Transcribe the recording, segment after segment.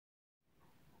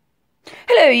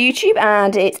Hello YouTube,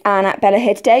 and it's Anne at Bella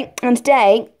here today, and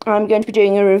today I'm going to be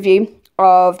doing a review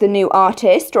of the new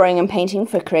Artist Drawing and Painting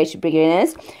for Creative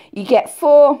Beginners. You get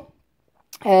 4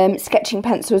 sketching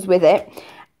pencils with it,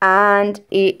 and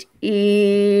it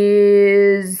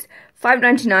is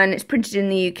 $5.99. It's printed in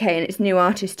the UK and it's New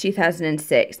Artist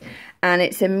 2006, and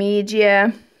it's a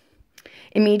Immediate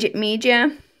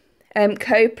Media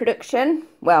co-production,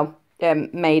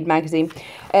 made magazine.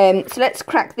 So let's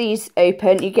crack these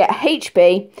open. You get a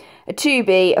HB, a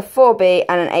 2B, a 4B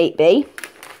and an 8B.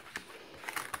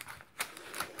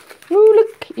 Oh,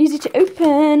 look, easy to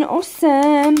open,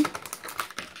 awesome.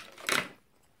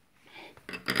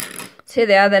 So here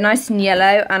they are, they're nice and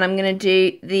yellow, and I'm going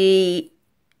to do the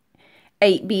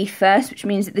 8B first, which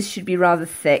means that this should be rather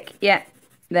thick. Yeah,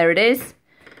 there it is.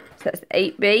 So that's the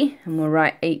 8B, and we'll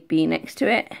write 8B next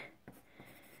to it.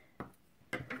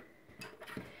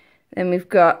 Then we've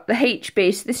got the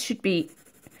HB, so this should be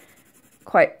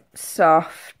quite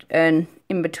soft and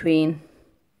in between.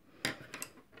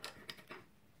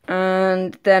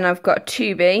 And then I've got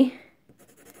 2B.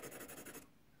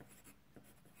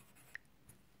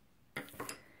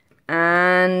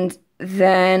 And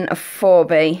then a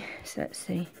 4B. So let's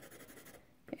see.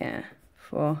 Yeah,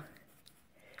 4B.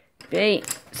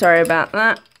 Sorry about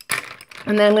that.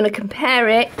 And then I'm going to compare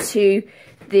it to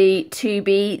the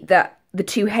 2B the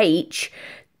 2H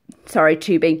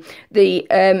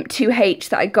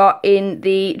that I got in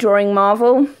the Drawing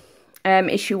Marvel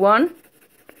issue 1.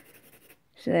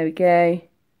 So there we go.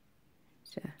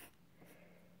 So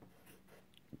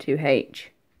 2H.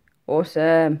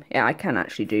 Awesome. Yeah, I can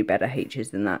actually do better H's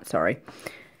than that, sorry.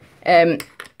 So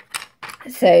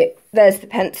there's the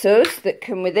pencils that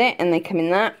come with it, and they come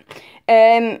in that.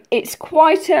 It's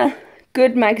quite a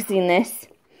good magazine, this.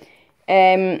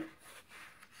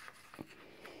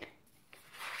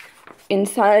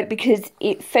 Inside, because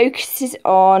it focuses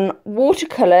on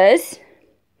watercolours.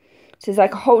 So there's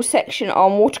like a whole section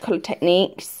on watercolour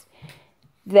techniques,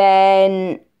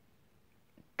 then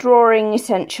drawing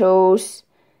essentials,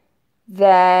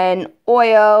 then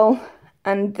oil,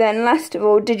 and then last of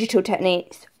all digital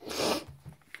techniques.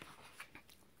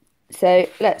 So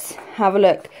let's have a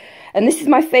look. And this is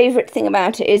my favourite thing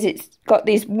about it, is it's got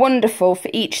these wonderful, for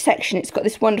each section, it's got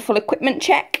this wonderful equipment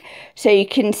check. So you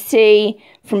can see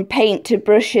from paint to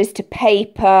brushes to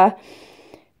paper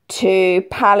to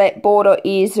palette, board or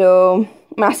easel,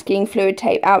 masking, fluid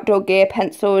tape, outdoor gear,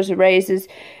 pencils, erasers.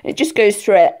 It just goes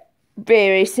through it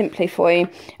very simply for you.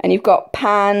 And you've got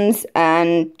pans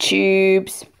and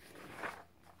tubes.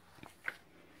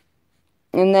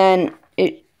 And then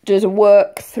it does a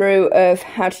work through of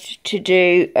how to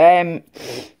do a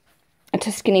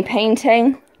Tuscany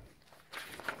painting,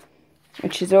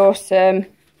 which is awesome.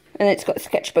 And it's got a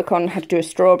sketchbook on how to do a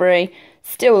strawberry,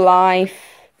 still life,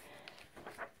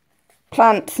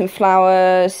 plants and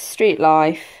flowers, street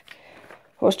life,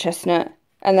 horse chestnut,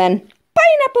 and then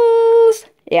pineapples.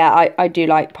 Yeah, I do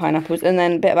like pineapples. And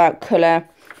then a bit about colour,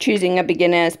 choosing a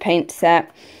beginner's paint set.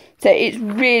 So it's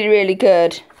really, really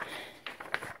good.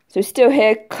 So still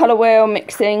here, colour wheel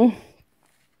mixing.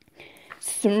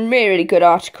 Some really, really good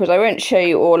articles. I won't show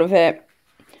you all of it.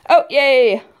 Oh,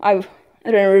 yay! I've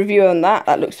done a review on that.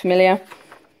 That looks familiar.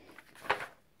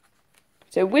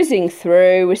 So whizzing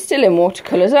through. We're still in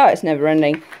watercolours. Oh, it's never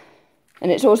ending.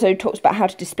 And it also talks about how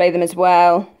to display them as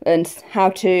well, and how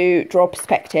to draw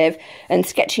perspective, and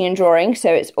sketching and drawing.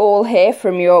 So it's all here,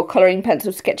 from your colouring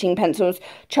pencils, sketching pencils,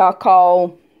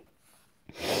 charcoal,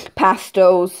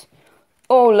 pastels.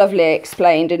 All lovely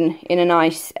explained in a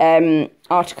nice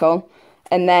article.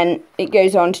 And then it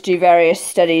goes on to do various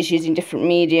studies using different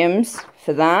mediums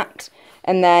for that.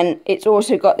 And then it's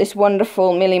also got this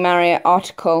wonderful Millie Marriott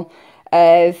article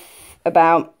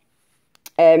about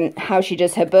how she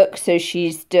does her book. So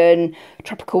she's done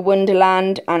Tropical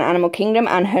Wonderland and Animal Kingdom,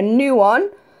 and her new one,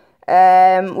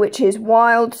 which is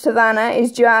Wild Savannah,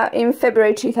 is due out in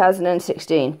February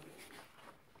 2016.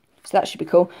 So that should be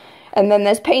cool. And then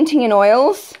there's painting in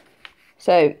oils,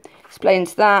 so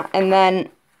explains that, and then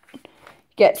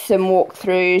get some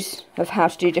walkthroughs of how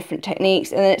to do different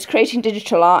techniques. And then it's creating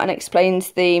digital art, and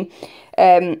explains the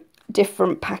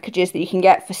different packages that you can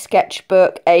get for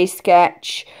Sketchbook,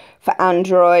 A-Sketch, for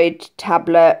Android,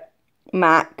 tablet,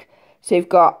 Mac. So you've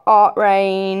got Art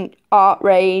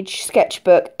Rage,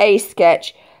 Sketchbook,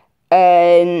 A-Sketch,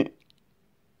 and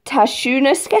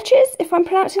Tashuna Sketches, if I'm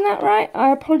pronouncing that right.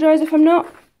 I apologise if I'm not.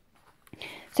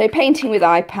 So painting with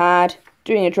iPad,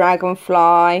 doing a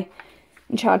dragonfly,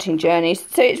 Enchanting Journeys.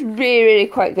 So it's really, really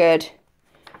quite good.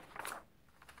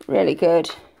 Really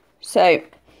good. So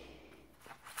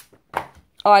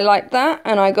I like that,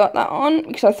 and I got that on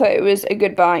because I thought it was a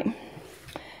good buy.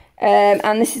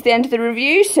 And this is the end of the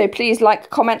review, so please like,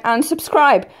 comment and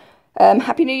subscribe.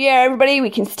 Happy New Year, everybody. We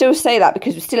can still say that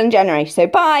because we're still in January, so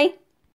bye!